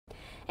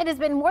It has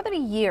been more than a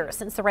year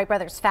since the Wright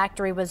Brothers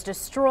Factory was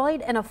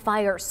destroyed in a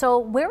fire. So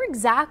where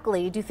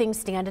exactly do things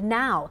stand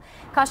now?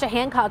 Kasha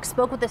Hancock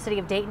spoke with the City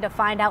of Dayton to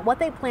find out what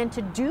they plan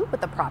to do with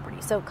the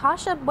property. So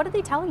Kasha, what did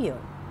they tell you?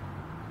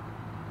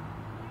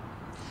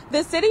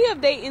 The City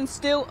of Dayton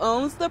still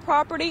owns the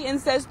property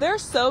and says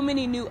there's so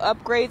many new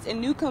upgrades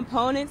and new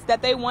components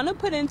that they want to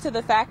put into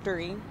the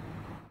factory.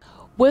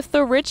 With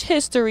the rich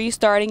history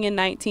starting in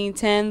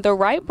 1910, the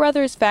Wright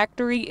Brothers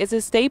Factory is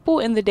a staple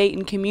in the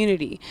Dayton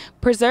community.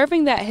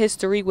 Preserving that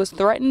history was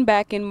threatened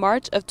back in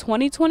March of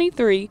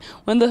 2023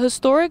 when the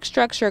historic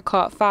structure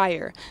caught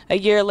fire. A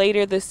year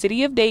later, the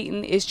City of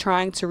Dayton is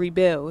trying to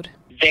rebuild.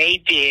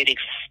 They did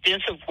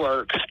extensive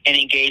work and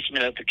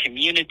engagement of the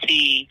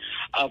community,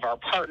 of our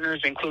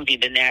partners,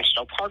 including the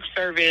National Park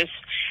Service,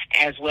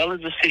 as well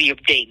as the City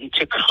of Dayton,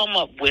 to come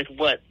up with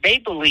what they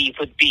believe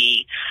would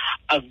be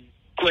a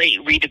great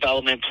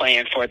redevelopment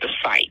plan for the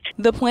site.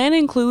 The plan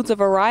includes a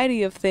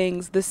variety of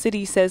things the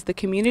city says the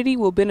community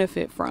will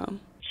benefit from.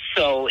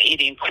 So it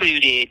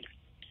included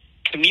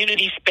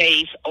community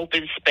space,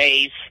 open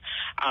space,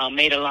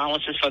 made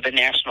allowances for the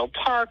national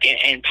park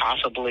and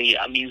possibly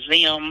a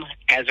museum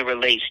as it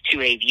relates to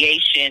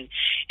aviation,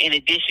 in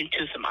addition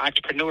to some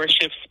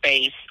entrepreneurship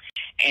space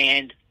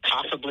and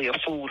possibly a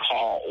food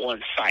hall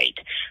on site.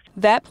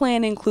 That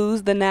plan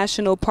includes the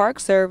National Park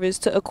Service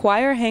to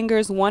acquire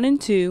hangars 1 and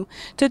 2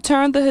 to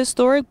turn the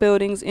historic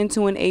buildings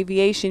into an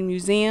aviation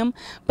museum,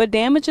 but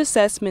damage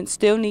assessments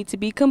still need to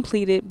be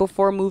completed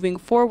before moving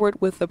forward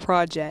with the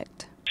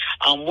project.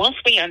 Once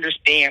we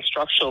understand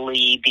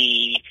structurally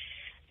the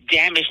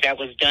damage that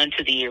was done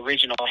to the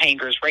original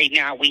hangars, right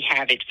now we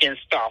have it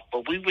fenced off,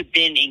 but we would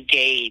then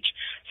engage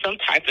some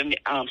type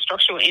of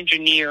structural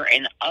engineer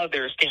and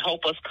others to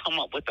help us come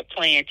up with a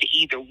plan to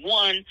either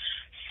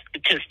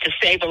to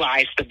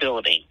stabilize the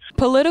building.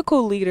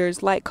 Political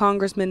leaders like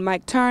Congressman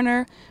Mike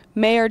Turner,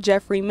 Mayor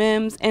Jeffrey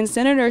Mims, and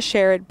Senator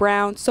Sherrod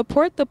Brown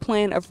support the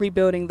plan of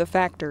rebuilding the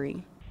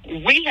factory.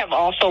 We have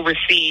also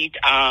received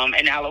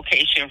an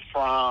allocation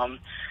from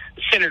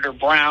Senator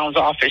Brown's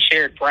office,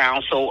 Sherrod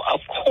Brown. So,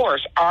 of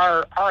course,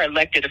 our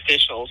elected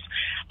officials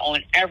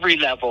on every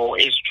level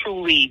is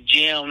truly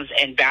gems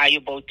and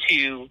valuable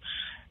to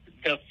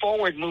the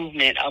forward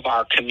movement of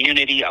our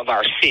community, of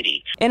our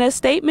city. In a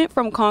statement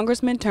from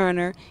Congressman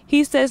Turner,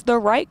 he says the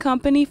Wright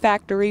Company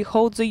factory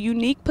holds a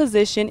unique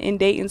position in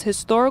Dayton's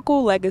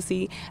historical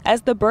legacy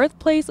as the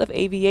birthplace of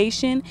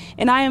aviation,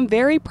 and I am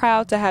very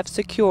proud to have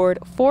secured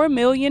 $4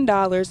 million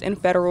in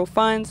federal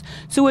funds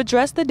to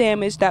address the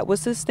damage that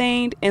was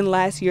sustained in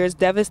last year's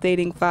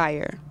devastating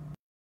fire.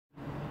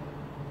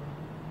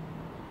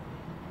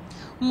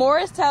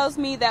 Morris tells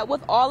me that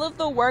with all of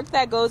the work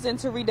that goes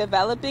into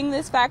redeveloping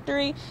this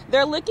factory,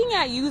 they're looking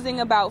at using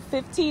about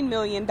 $15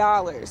 million.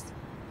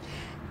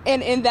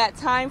 And in that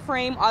time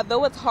frame,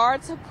 although it's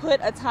hard to put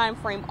a time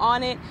frame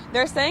on it,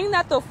 they're saying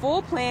that the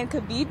full plan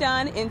could be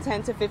done in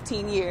 10 to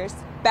 15 years.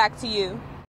 Back to you.